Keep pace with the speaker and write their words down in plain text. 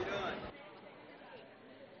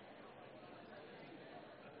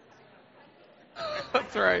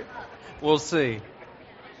That's right. We'll see.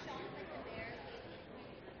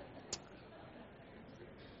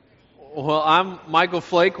 Well, I'm Michael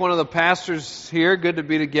Flake, one of the pastors here. Good to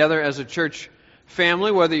be together as a church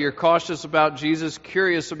family. Whether you're cautious about Jesus,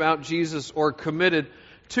 curious about Jesus, or committed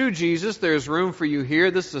to Jesus, there's room for you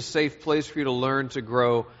here. This is a safe place for you to learn, to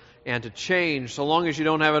grow, and to change. So long as you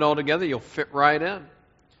don't have it all together, you'll fit right in.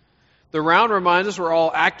 The round reminds us we're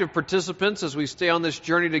all active participants as we stay on this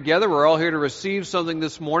journey together. We're all here to receive something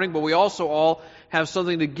this morning, but we also all have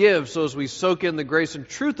something to give. So as we soak in the grace and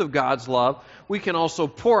truth of God's love, we can also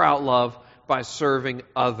pour out love by serving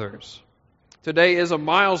others. Today is a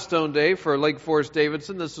milestone day for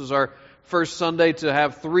LFC-Davidson. This is our first Sunday to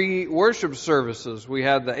have 3 worship services. We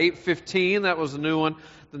had the 8:15, that was the new one,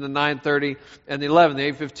 then the 9:30 and the 11. The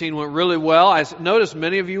 8:15 went really well. I noticed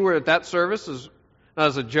many of you were at that service. That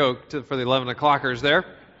was a joke for the 11 o'clockers there.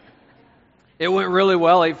 It went really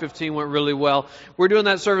well. 8:15 went really well. We're doing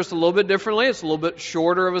that service a little bit differently. It's a little bit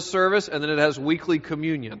shorter of a service, and then it has weekly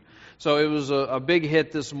communion. So it was a big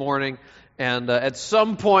hit this morning. And at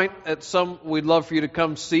some point, we'd love for you to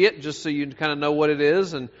come see it, just so you kind of know what it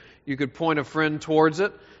is, and you could point a friend towards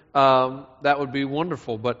it. That would be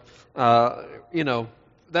wonderful. But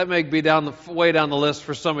that may be way down the list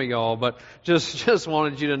for some of y'all, but just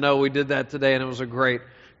wanted you to know we did that today, and it was a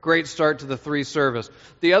great start to the 3 service.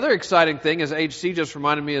 The other exciting thing, as HC just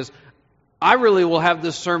reminded me, is I really will have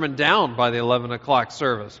this sermon down by the 11 o'clock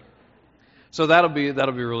service. So that'll be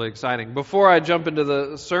really exciting. Before I jump into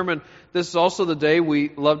the sermon, this is also the day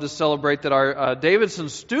we love to celebrate that our Davidson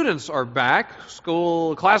students are back.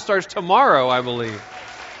 Class starts tomorrow, I believe.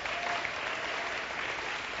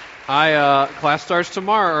 Class starts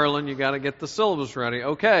tomorrow, Erlen. You got to get the syllabus ready.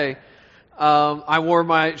 Okay. I wore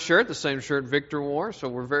my shirt, the same shirt Victor wore, so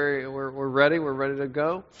we're ready. We're ready to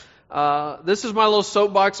go. This is my little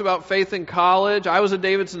soapbox about faith in college. I was a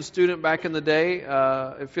Davidson student back in the day.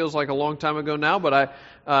 It feels like a long time ago now, but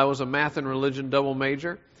I was a math and religion double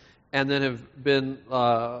major, and then have been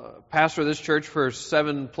pastor of this church for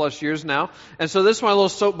 7+ years now. And so this is my little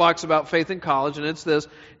soapbox about faith in college, and it's this: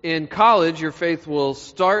 in college, your faith will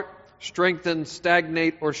start, strengthen,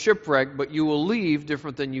 stagnate, or shipwreck, but you will leave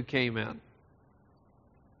different than you came in.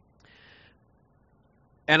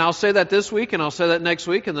 And I'll say that this week, and I'll say that next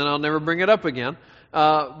week, and then I'll never bring it up again.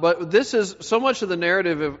 But this is so much of the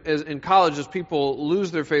narrative in college as people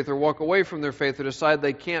lose their faith or walk away from their faith or decide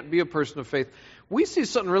they can't be a person of faith. We see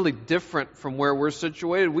something really different from where we're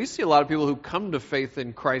situated. We see a lot of people who come to faith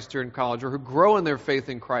in Christ during college, or who grow in their faith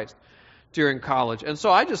in Christ during college. And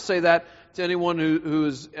so I just say that to anyone who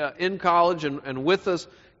is in college and with us,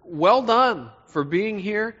 well done for being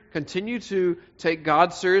here. Continue to take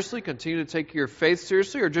God seriously. Continue to take your faith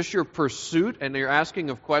seriously, or just your pursuit and your asking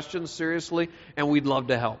of questions seriously, and we'd love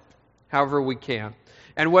to help however we can.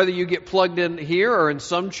 And whether you get plugged in here or in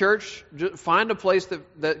some church, just find a place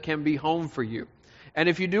that can be home for you. And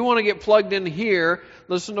if you do want to get plugged in here,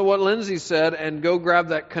 listen to what Lindsay said and go grab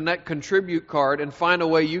that Connect Contribute card and find a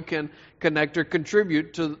way you can connect or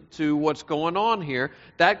contribute to what's going on here.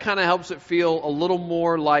 That kind of helps it feel a little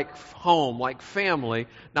more like home, like family,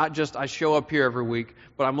 not just I show up here every week,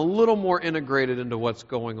 but I'm a little more integrated into what's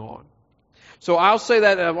going on. So I'll say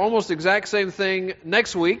that almost exact same thing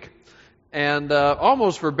next week, and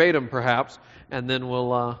almost verbatim perhaps, and then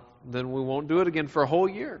we won't do it again for a whole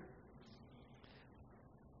year.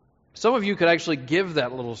 Some of you could actually give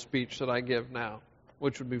that little speech that I give now,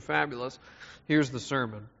 which would be fabulous. Here's the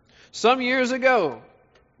sermon. Some years ago,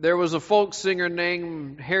 there was a folk singer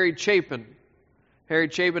named Harry Chapin. Harry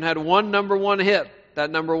Chapin had one number 1 hit. That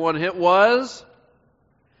number 1 hit was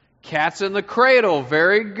Cats in the Cradle.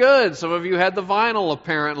 Very good. Some of you had the vinyl,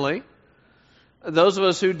 apparently. Those of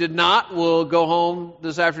us who did not will go home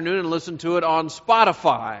this afternoon and listen to it on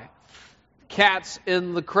Spotify. Cats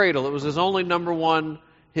in the Cradle. It was his only number 1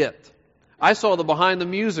 hit. I saw the behind the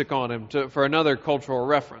music on him for another cultural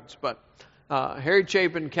reference, but Harry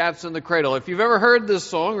Chapin, Cats in the Cradle. If you've ever heard this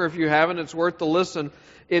song, or if you haven't, it's worth the listen.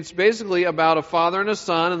 It's basically about a father and a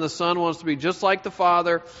son, and the son wants to be just like the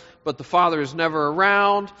father, but the father is never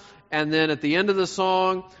around. And then at the end of the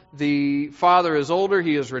song, the father is older,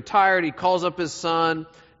 he is retired, he calls up his son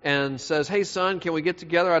and says, "Hey son, can we get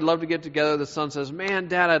together? I'd love to get together." The son says, "Man,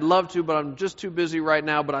 Dad, I'd love to, but I'm just too busy right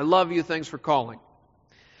now, but I love you, thanks for calling."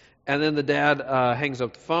 And then the dad hangs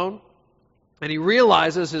up the phone, and he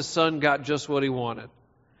realizes his son got just what he wanted.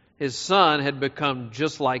 His son had become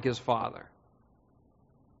just like his father.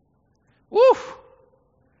 Woo!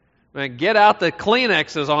 Man, get out the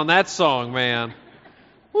Kleenexes on that song, man.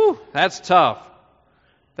 Woo, that's tough.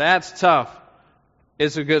 That's tough.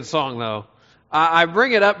 It's a good song, though. I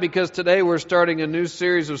bring it up because today we're starting a new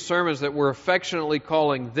series of sermons that we're affectionately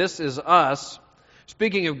calling This Is Us.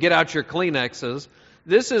 Speaking of get out your Kleenexes,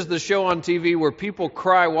 this is the show on TV where people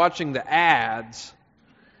cry watching the ads.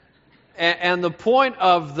 And the point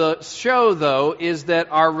of the show, though, is that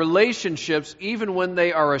our relationships, even when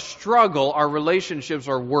they are a struggle, our relationships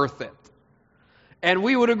are worth it. And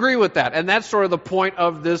we would agree with that. And that's sort of the point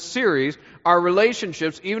of this series. Our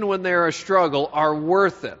relationships, even when they're a struggle, are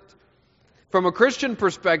worth it. From a Christian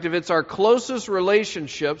perspective, it's our closest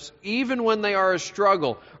relationships, even when they are a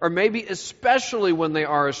struggle, or maybe especially when they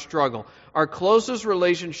are a struggle. Our closest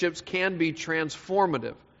relationships can be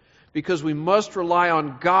transformative because we must rely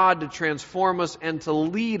on God to transform us and to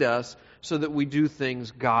lead us so that we do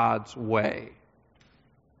things God's way.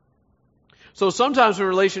 So sometimes when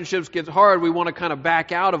relationships get hard, we want to kind of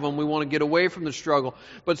back out of them. We want to get away from the struggle.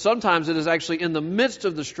 But sometimes it is actually in the midst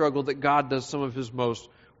of the struggle that God does some of His most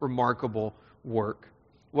remarkable work.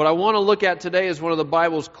 What I want to look at today is one of the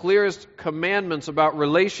Bible's clearest commandments about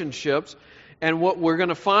relationships. And what we're going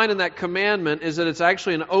to find in that commandment is that it's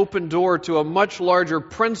actually an open door to a much larger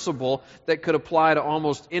principle that could apply to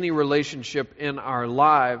almost any relationship in our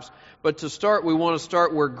lives. But to start, we want to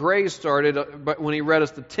start where Gray started when he read us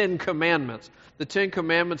the 10 Commandments. The 10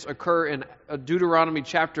 Commandments occur in Deuteronomy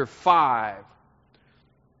chapter 5.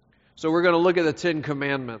 So we're going to look at the 10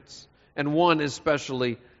 Commandments, and one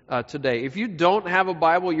especially today. If you don't have a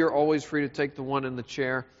Bible, you're always free to take the one in the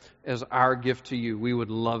chair as our gift to you. We would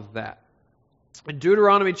love that. In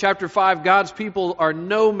Deuteronomy chapter 5, God's people are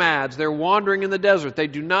nomads. They're wandering in the desert. They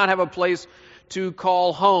do not have a place to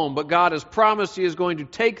call home, but God has promised He is going to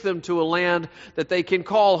take them to a land that they can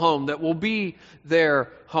call home, that will be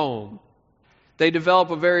their home. They develop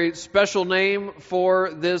a very special name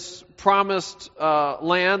for this promised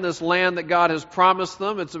land, this land that God has promised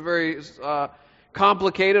them. It's a very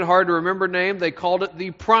complicated, hard to remember name. They called it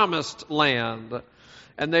the Promised Land.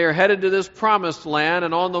 And they are headed to this Promised Land,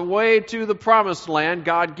 and on the way to the Promised Land,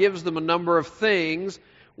 God gives them a number of things.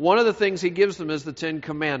 One of the things He gives them is the 10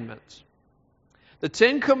 Commandments. The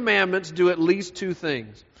 10 Commandments do at least two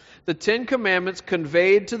things. The 10 Commandments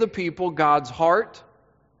conveyed to the people God's heart,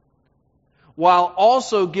 while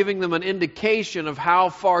also giving them an indication of how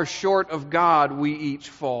far short of God we each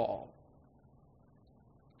fall.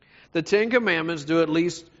 The 10 Commandments do at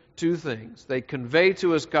least two things. They convey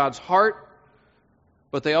to us God's heart,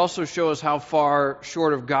 but they also show us how far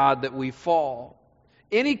short of God that we fall.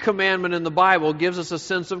 Any commandment in the Bible gives us a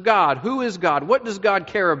sense of God. Who is God? What does God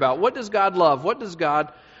care about? What does God love? What does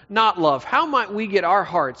God not love? How might we get our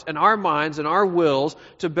hearts and our minds and our wills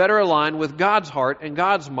to better align with God's heart and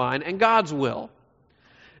God's mind and God's will?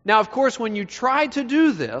 Now, of course, when you try to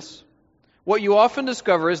do this, what you often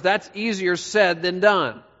discover is that's easier said than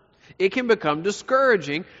done. It can become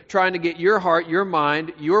discouraging trying to get your heart, your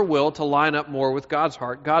mind, your will to line up more with God's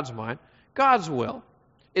heart, God's mind, God's will.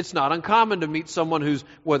 It's not uncommon to meet someone who's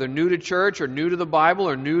whether new to church or new to the Bible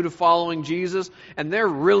or new to following Jesus, and they're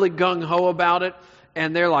really gung-ho about it,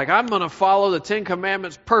 and they're like, I'm going to follow the 10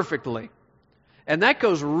 Commandments perfectly. And that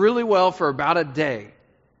goes really well for about a day.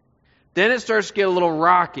 Then it starts to get a little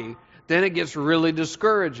rocky. Then it gets really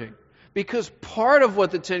discouraging. Because part of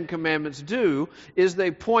what the 10 Commandments do is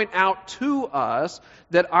they point out to us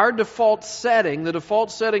that our default setting, the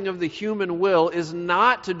default setting of the human will, is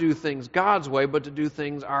not to do things God's way, but to do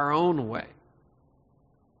things our own way.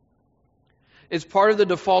 It's part of the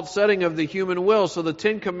default setting of the human will. So the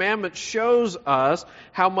 10 Commandments shows us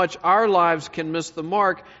how much our lives can miss the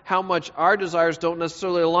mark, how much our desires don't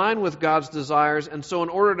necessarily align with God's desires. And so in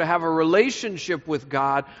order to have a relationship with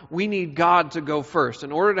God, we need God to go first.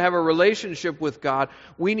 In order to have a relationship with God,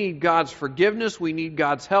 we need God's forgiveness, we need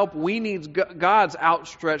God's help, we need God's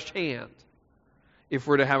outstretched hand if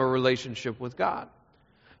we're to have a relationship with God.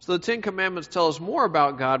 So the 10 Commandments tell us more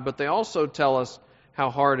about God, but they also tell us how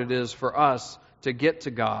hard it is for us to get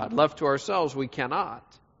to God. Left to ourselves, we cannot.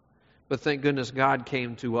 But thank goodness God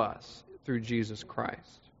came to us through Jesus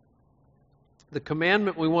Christ. The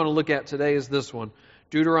commandment we want to look at today is this one,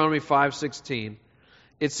 Deuteronomy 5:16.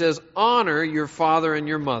 It says, honor your father and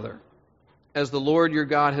your mother, as the Lord your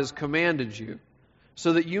God has commanded you,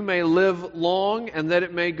 so that you may live long and that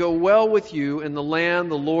it may go well with you in the land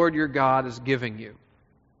the Lord your God is giving you.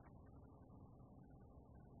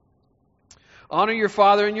 Honor your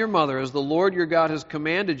father and your mother as the Lord your God has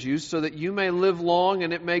commanded you, so that you may live long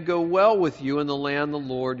and it may go well with you in the land the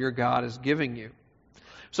Lord your God is giving you.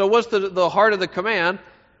 So what's the heart of the command?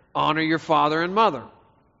 Honor your father and mother.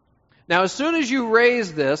 Now, as soon as you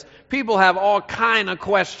raise this, people have all kind of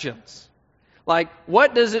questions. Like,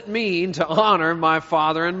 what does it mean to honor my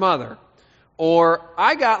father and mother? Or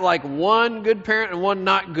I got like one good parent and one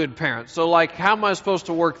not good parent. So like, how am I supposed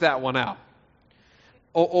to work that one out?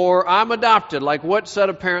 Or I'm adopted. Like, what set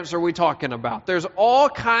of parents are we talking about? There's all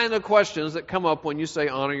kinds of questions that come up when you say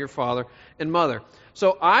honor your father and mother.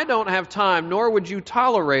 So I don't have time, nor would you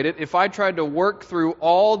tolerate it if I tried to work through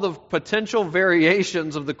all the potential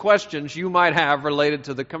variations of the questions you might have related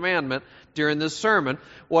to the commandment during this sermon.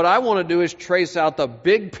 What I want to do is trace out the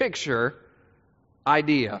big picture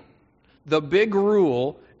idea, the big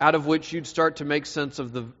rule out of which you'd start to make sense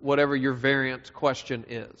of the whatever your variant question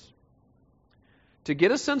is. To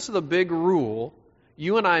get a sense of the big rule,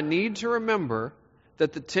 you and I need to remember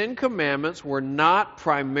that the Ten Commandments were not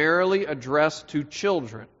primarily addressed to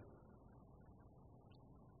children.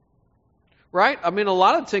 Right? I mean, a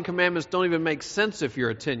lot of the Ten Commandments don't even make sense if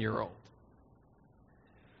you're a 10-year-old.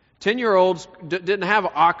 10-year-olds didn't have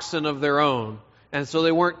oxen of their own, and so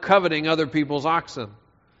they weren't coveting other people's oxen.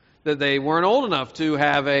 That they weren't old enough to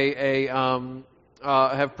have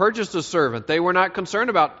have purchased a servant. They were not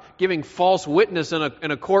concerned about giving false witness in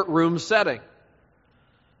a courtroom setting.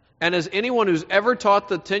 And as anyone who's ever taught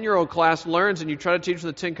the 10-year-old class learns, and you try to teach them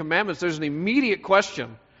the Ten Commandments, there's an immediate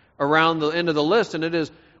question around the end of the list, and it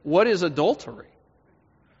is, what is adultery?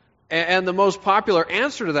 And the most popular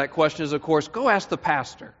answer to that question is, of course, go ask the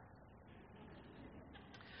pastor.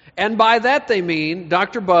 And by that they mean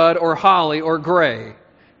Dr. Bud or Holly or Gray.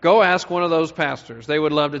 Go ask one of those pastors. They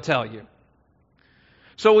would love to tell you.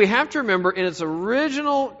 So we have to remember, in its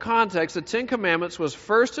original context, the Ten Commandments was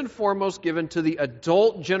first and foremost given to the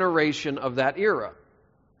adult generation of that era.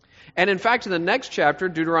 And in fact, in the next chapter,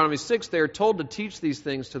 Deuteronomy 6, they are told to teach these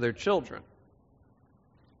things to their children.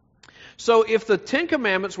 So if the Ten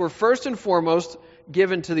Commandments were first and foremost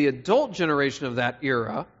given to the adult generation of that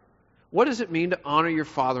era, what does it mean to honor your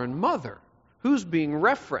father and mother? Who's being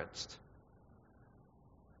referenced?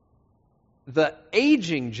 The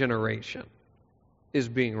aging generation is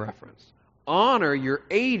being referenced. Honor your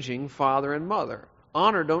aging father and mother.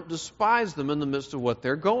 Honor, don't despise them in the midst of what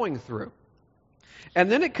they're going through. And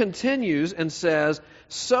then it continues and says,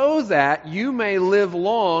 so that you may live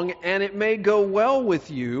long and it may go well with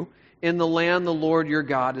you in the land the Lord your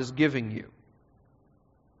God is giving you.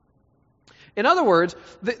 In other words,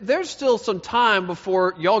 there's still some time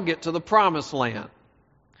before y'all get to the promised land.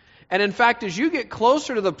 And in fact, as you get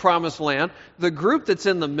closer to the promised land, the group that's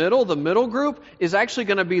in the middle group, is actually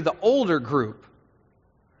going to be the older group.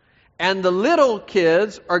 And the little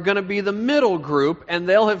kids are going to be the middle group, and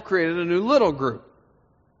they'll have created a new little group.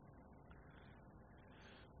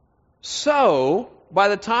 So, by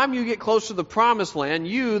the time you get close to the promised land,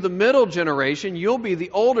 you, the middle generation, you'll be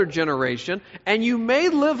the older generation, and you may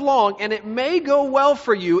live long, and it may go well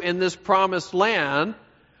for you in this promised land,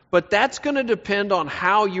 but that's going to depend on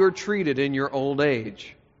how you're treated in your old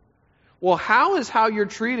age. Well, how is how you're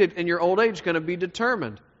treated in your old age going to be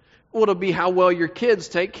determined? Well, it'll be how well your kids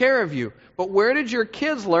take care of you. But where did your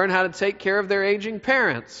kids learn how to take care of their aging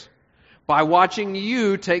parents? By watching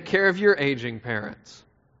you take care of your aging parents.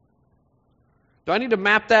 Do I need to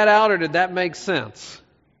map that out, or did that make sense?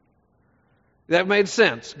 That made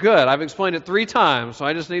sense. Good. I've explained it 3 times, so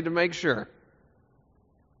I just need to make sure.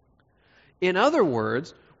 In other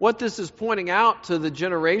words, what this is pointing out to the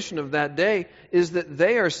generation of that day is that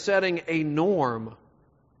they are setting a norm.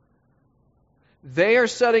 They are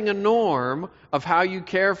setting a norm of how you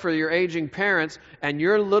care for your aging parents, and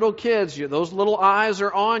your little kids, those little eyes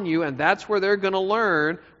are on you, and that's where they're going to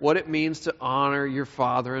learn what it means to honor your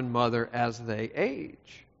father and mother as they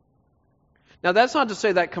age. Now, that's not to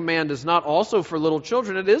say that command is not also for little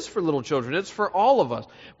children. It is for little children. It's for all of us.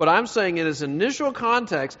 But I'm saying in its initial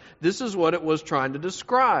context, this is what it was trying to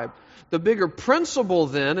describe. The bigger principle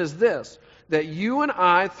then is this, that you and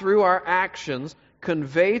I, through our actions,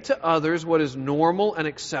 convey to others what is normal and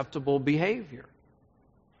acceptable behavior.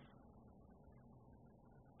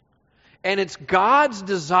 And it's God's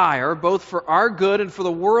desire, both for our good and for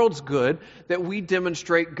the world's good, that we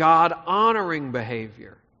demonstrate God-honoring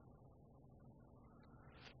behavior.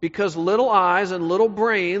 Because little eyes and little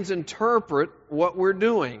brains interpret what we're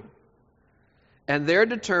doing. And they're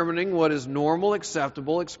determining what is normal,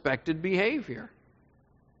 acceptable, expected behavior.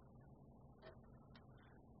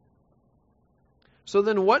 So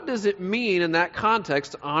then what does it mean in that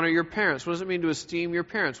context to honor your parents? What does it mean to esteem your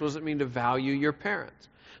parents? What does it mean to value your parents?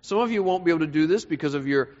 Some of you won't be able to do this because of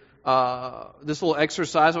your this little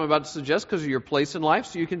exercise I'm about to suggest, because of your place in life,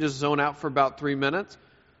 so you can just zone out for about 3 minutes.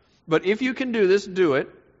 But if you can do this, do it.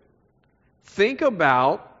 Think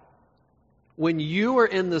about when you are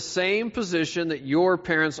in the same position that your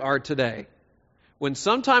parents are today. When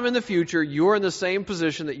sometime in the future, you're in the same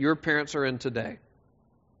position that your parents are in today.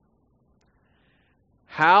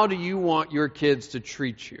 How do you want your kids to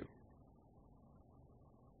treat you?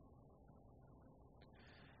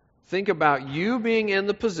 Think about you being in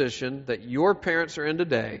the position that your parents are in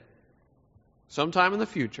today, sometime in the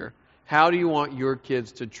future. How do you want your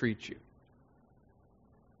kids to treat you?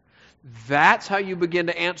 That's how you begin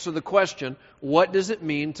to answer the question, what does it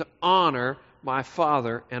mean to honor my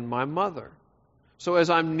father and my mother? So as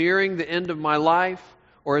I'm nearing the end of my life,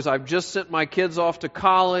 or as I've just sent my kids off to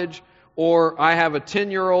college, or I have a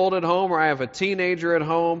 10-year-old at home, or I have a teenager at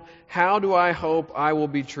home, how do I hope I will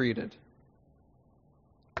be treated?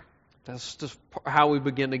 That's just how we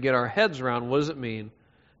begin to get our heads around what does it mean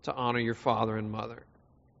to honor your father and mother.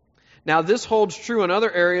 Now, this holds true in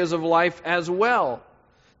other areas of life as well,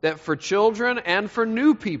 that for children and for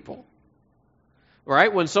new people,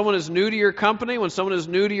 right? When someone is new to your company, when someone is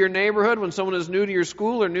new to your neighborhood, when someone is new to your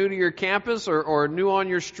school or new to your campus or new on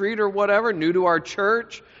your street or whatever, new to our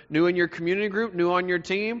church, new in your community group, new on your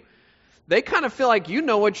team, they kind of feel like you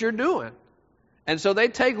know what you're doing. And so they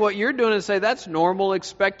take what you're doing and say, that's normal,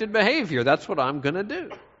 expected behavior. That's what I'm going to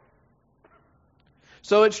do.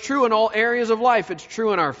 So it's true in all areas of life. It's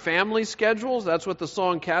true in our family schedules. That's what the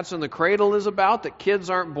song Cats in the Cradle is about, that kids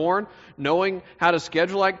aren't born knowing how to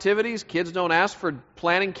schedule activities. Kids don't ask for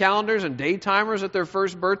planning calendars and day timers at their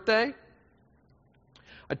first birthday.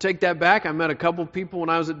 I take that back. I met a couple people when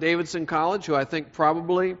I was at Davidson College who I think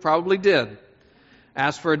probably did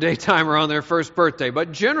ask for a day timer on their first birthday.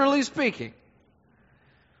 But generally speaking,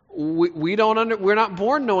 we're not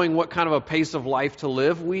born knowing what kind of a pace of life to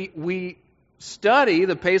live. We study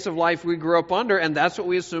the pace of life we grew up under, and that's what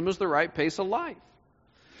we assume is the right pace of life.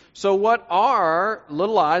 So what are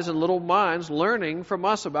little eyes and little minds learning from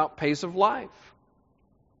us about pace of life?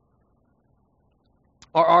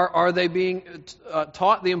 Are they being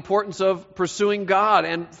taught the importance of pursuing God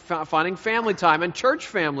and finding family time and church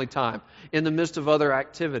family time in the midst of other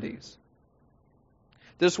activities?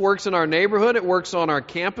 This works in our neighborhood, it works on our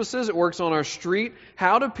campuses, it works on our street.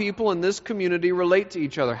 How do people in this community relate to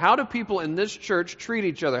each other? How do people in this church treat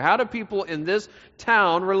each other? How do people in this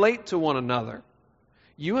town relate to one another?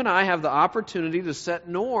 You and I have the opportunity to set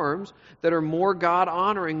norms that are more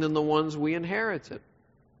God-honoring than the ones we inherited.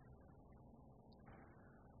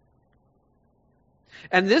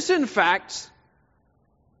 And this, in fact,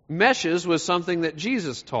 meshes with something that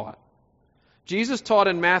Jesus taught. Jesus taught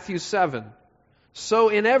in Matthew 7, so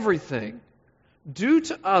in everything, do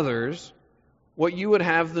to others what you would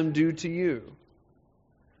have them do to you.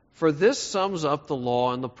 For this sums up the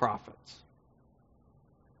law and the prophets.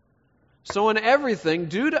 So in everything,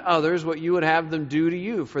 do to others what you would have them do to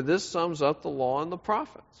you. For this sums up the law and the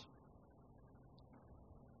prophets.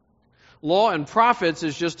 Law and prophets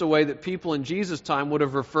is just a way that people in Jesus' time would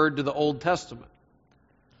have referred to the Old Testament.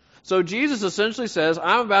 So Jesus essentially says,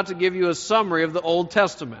 I'm about to give you a summary of the Old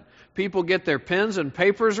Testament. People get their pens and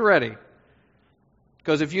papers ready.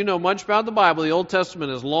 Because if you know much about the Bible, the Old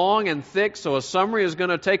Testament is long and thick, so a summary is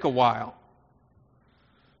going to take a while.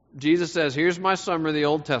 Jesus says, here's my summary of the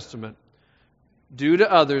Old Testament. Do to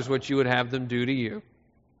others what you would have them do to you.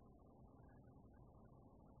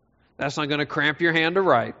 That's not going to cramp your hand to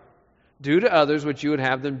write. Do to others what you would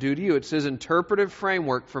have them do to you. It's his interpretive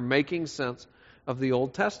framework for making sense of the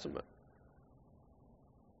Old Testament.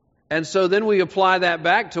 And so then we apply that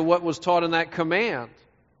back to what was taught in that command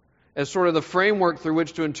as sort of the framework through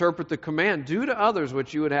which to interpret the command. Do to others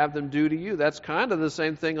what you would have them do to you. That's kind of the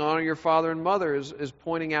same thing honor your father and mother is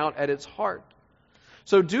pointing out at its heart.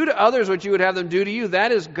 So do to others what you would have them do to you.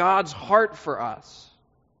 That is God's heart for us.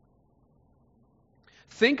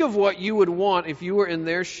 Think of what you would want if you were in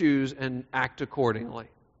their shoes and act accordingly.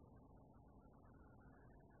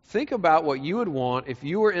 Think about what you would want if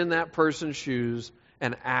you were in that person's shoes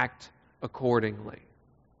and act accordingly.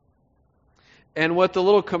 And what the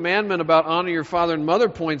little commandment about honor your father and mother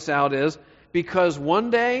points out is, because one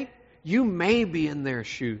day you may be in their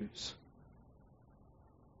shoes.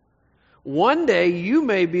 One day you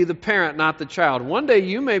may be the parent, not the child. One day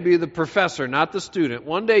you may be the professor, not the student.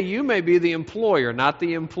 One day you may be the employer, not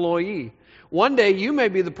the employee. One day you may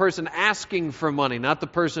be the person asking for money, not the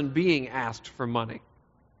person being asked for money.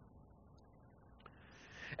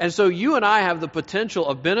 And so you and I have the potential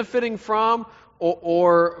of benefiting from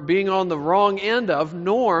or being on the wrong end of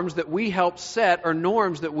norms that we helped set or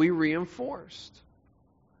norms that we reinforced.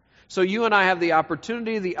 So you and I have the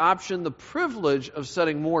opportunity, the option, the privilege of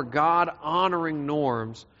setting more God-honoring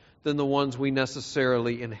norms than the ones we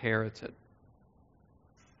necessarily inherited.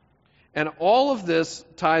 And all of this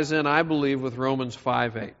ties in, I believe, with Romans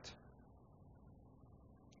 5:8,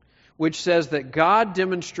 which says that God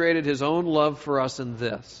demonstrated His own love for us in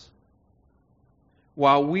this.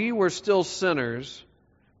 While we were still sinners,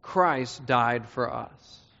 Christ died for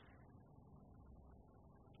us.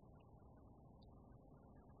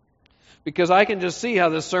 Because I can just see how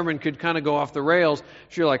this sermon could kind of go off the rails.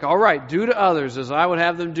 So you're like, all right, do to others as I would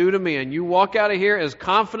have them do to me. And you walk out of here as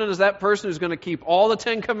confident as that person who's going to keep all the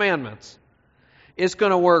 10 commandments. It's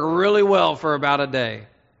going to work really well for about a day.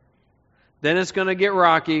 Then it's going to get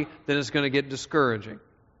rocky. Then it's going to get discouraging.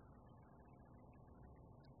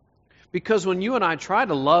 Because when you and I try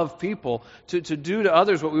to love people, to do to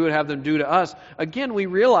others what we would have them do to us, again, we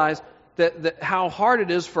realize that how hard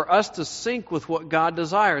it is for us to sync with what God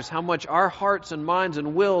desires, how much our hearts and minds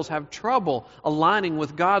and wills have trouble aligning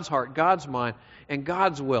with God's heart, God's mind, and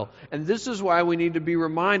God's will. And this is why we need to be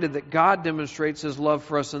reminded that God demonstrates His love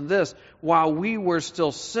for us in this. While we were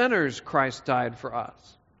still sinners, Christ died for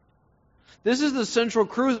us. This is the central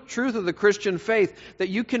truth of the Christian faith, that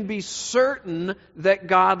you can be certain that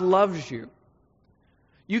God loves you.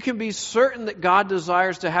 You can be certain that God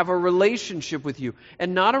desires to have a relationship with you,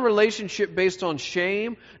 and not a relationship based on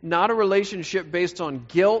shame, not a relationship based on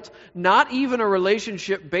guilt, not even a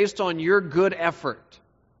relationship based on your good effort.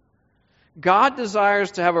 God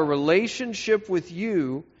desires to have a relationship with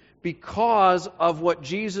you because of what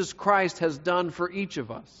Jesus Christ has done for each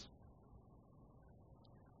of us.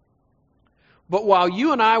 But while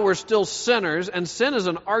you and I were still sinners, and sin is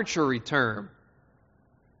an archery term.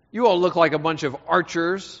 You all look like a bunch of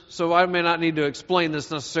archers, so I may not need to explain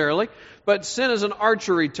this necessarily. But sin is an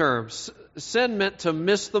archery term. Sin meant to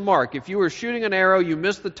miss the mark. If you were shooting an arrow, you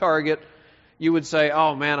missed the target, you would say,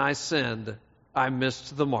 oh man, I sinned. I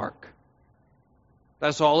missed the mark.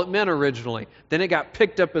 That's all it meant originally. Then it got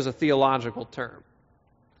picked up as a theological term.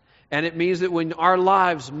 And it means that when our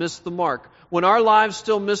lives miss the mark, when our lives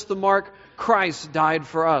still miss the mark, Christ died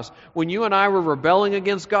for us. When you and I were rebelling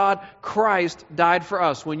against God, Christ died for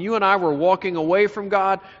us. When you and I were walking away from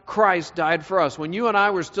God, Christ died for us. When you and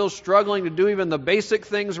I were still struggling to do even the basic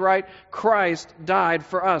things right, Christ died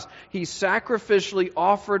for us. He sacrificially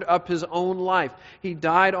offered up His own life. He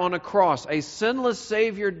died on a cross. A sinless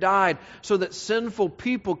Savior died so that sinful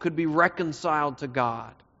people could be reconciled to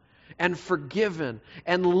God and forgiven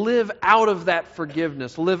and live out of that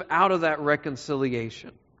forgiveness, live out of that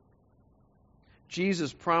reconciliation.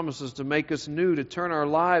 Jesus promises to make us new, to turn our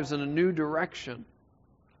lives in a new direction.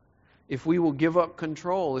 If we will give up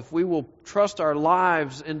control, if we will trust our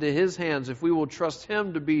lives into His hands, if we will trust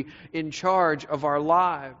Him to be in charge of our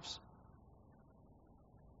lives.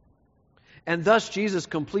 And thus Jesus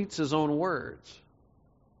completes His own words.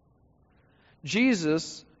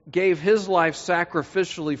 Jesus gave His life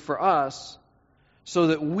sacrificially for us so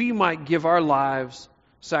that we might give our lives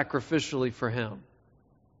sacrificially for Him.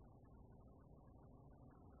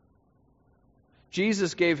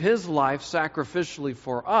 Jesus gave His life sacrificially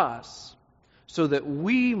for us so that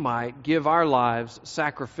we might give our lives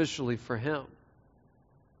sacrificially for Him.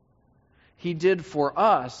 He did for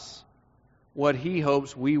us what He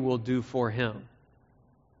hopes we will do for Him.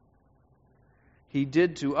 He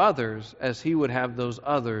did to others as He would have those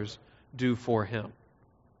others do for Him.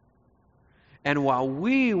 And while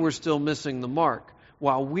we were still missing the mark,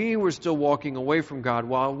 while we were still walking away from God,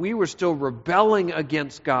 while we were still rebelling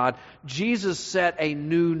against God, Jesus set a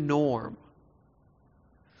new norm.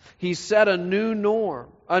 He set a new norm,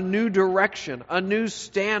 a new direction, a new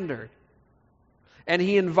standard. And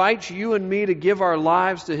He invites you and me to give our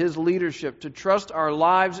lives to His leadership, to trust our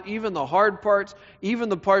lives, even the hard parts, even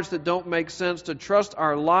the parts that don't make sense, to trust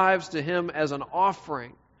our lives to Him as an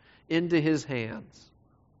offering into His hands.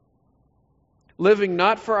 Living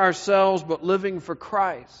not for ourselves, but living for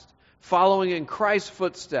Christ, following in Christ's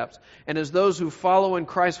footsteps, and as those who follow in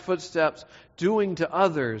Christ's footsteps, doing to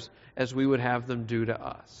others as we would have them do to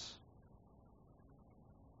us.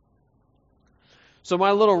 So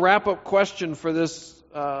my little wrap-up question for this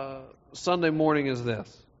Sunday morning is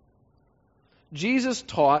this. Jesus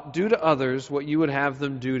taught, do to others what you would have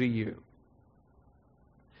them do to you.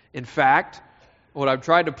 In fact, what I've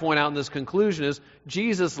tried to point out in this conclusion is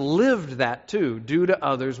Jesus lived that too. Do to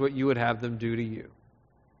others what you would have them do to you.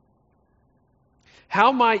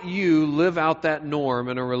 How might you live out that norm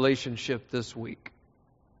in a relationship this week?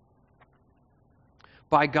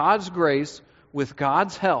 By God's grace, with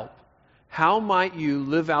God's help, how might you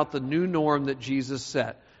live out the new norm that Jesus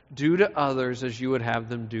set? Do to others as you would have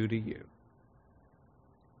them do to you.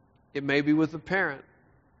 It may be with a parent.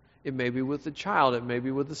 It may be with a child. It may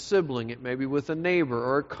be with a sibling. It may be with a neighbor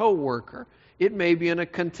or a coworker. It may be in a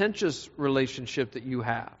contentious relationship that you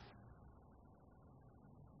have.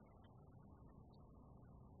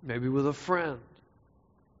 Maybe with a friend.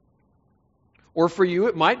 Or for you,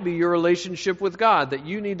 it might be your relationship with God, that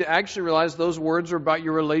you need to actually realize those words are about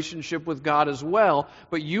your relationship with God as well,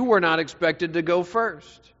 but you were not expected to go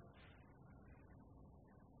first.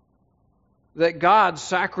 That God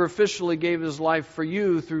sacrificially gave His life for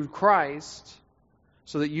you through Christ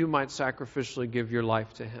so that you might sacrificially give your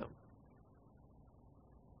life to Him.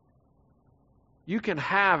 You can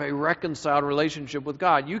have a reconciled relationship with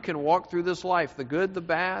God. You can walk through this life, the good, the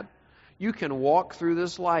bad. You can walk through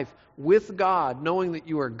this life with God, knowing that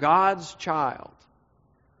you are God's child.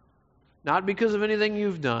 Not because of anything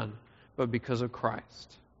you've done, but because of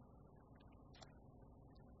Christ.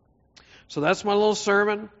 So that's my little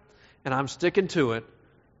sermon, and I'm sticking to it.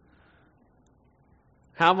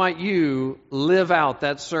 How might you live out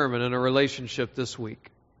that sermon in a relationship this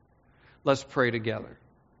week? Let's pray together.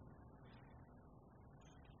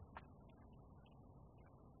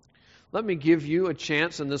 Let me give you a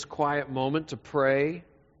chance in this quiet moment to pray,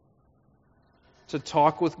 to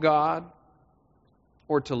talk with God,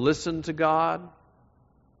 or to listen to God.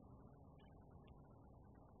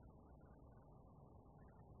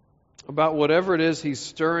 About whatever it is He's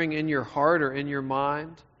stirring in your heart or in your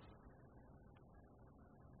mind.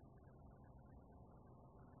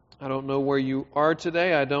 I don't know where you are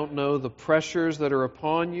today. I don't know the pressures that are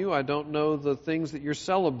upon you. I don't know the things that you're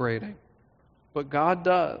celebrating. But God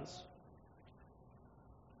does.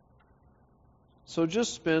 So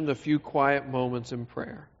just spend a few quiet moments in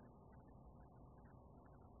prayer.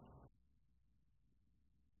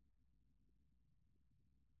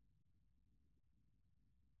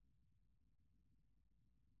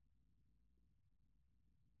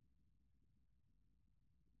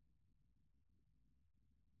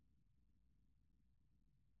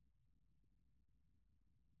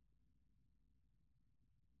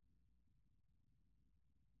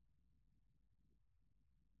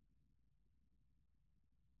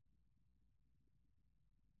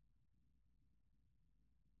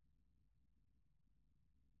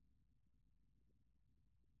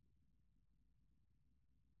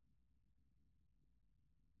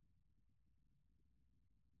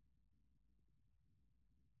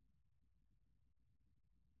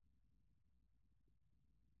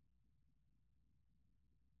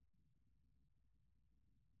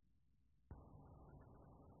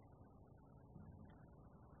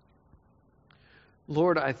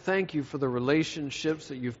 Lord, I thank You for the relationships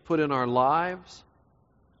that You've put in our lives.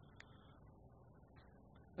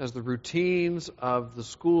 As the routines of the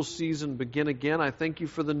school season begin again, I thank You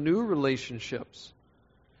for the new relationships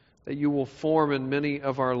that You will form in many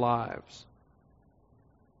of our lives.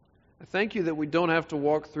 I thank You that we don't have to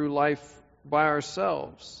walk through life by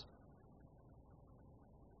ourselves.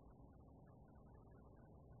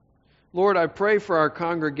 Lord, I pray for our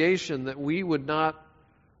congregation that we would not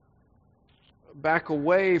back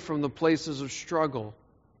away from the places of struggle.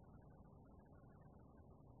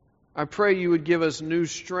 I pray You would give us new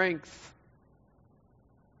strength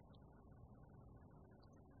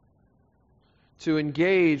to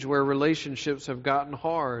engage where relationships have gotten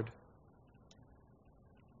hard.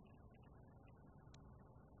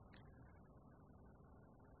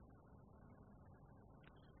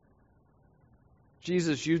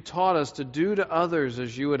 Jesus, You taught us to do to others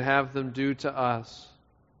as You would have them do to us.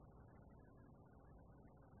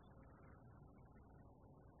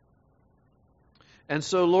 And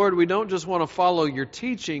so, Lord, we don't just want to follow Your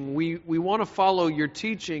teaching. We want to follow Your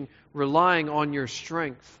teaching relying on Your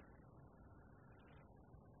strength.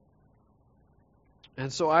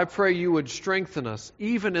 And so I pray You would strengthen us,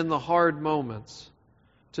 even in the hard moments,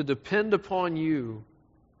 to depend upon You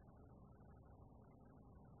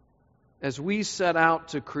as we set out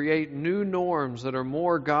to create new norms that are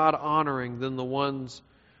more God-honoring than the ones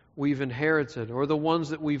we've inherited or the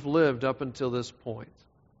ones that we've lived up until this point.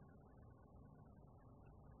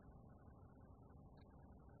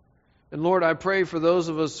 And Lord, I pray for those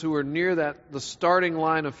of us who are near the starting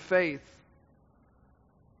line of faith,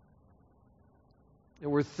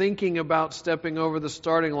 and we're thinking about stepping over the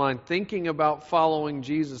starting line, thinking about following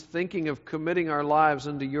Jesus, thinking of committing our lives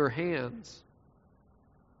into Your hands,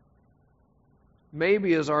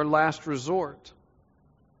 maybe as our last resort.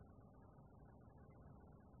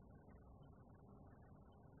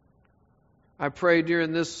 I pray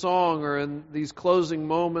during this song or in these closing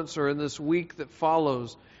moments or in this week that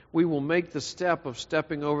follows, we will make the step of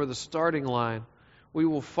stepping over the starting line. We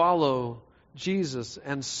will follow Jesus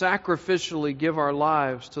and sacrificially give our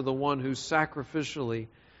lives to the one who sacrificially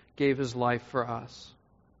gave His life for us.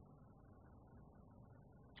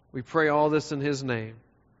 We pray all this in His name.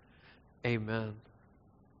 Amen.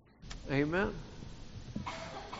 Amen.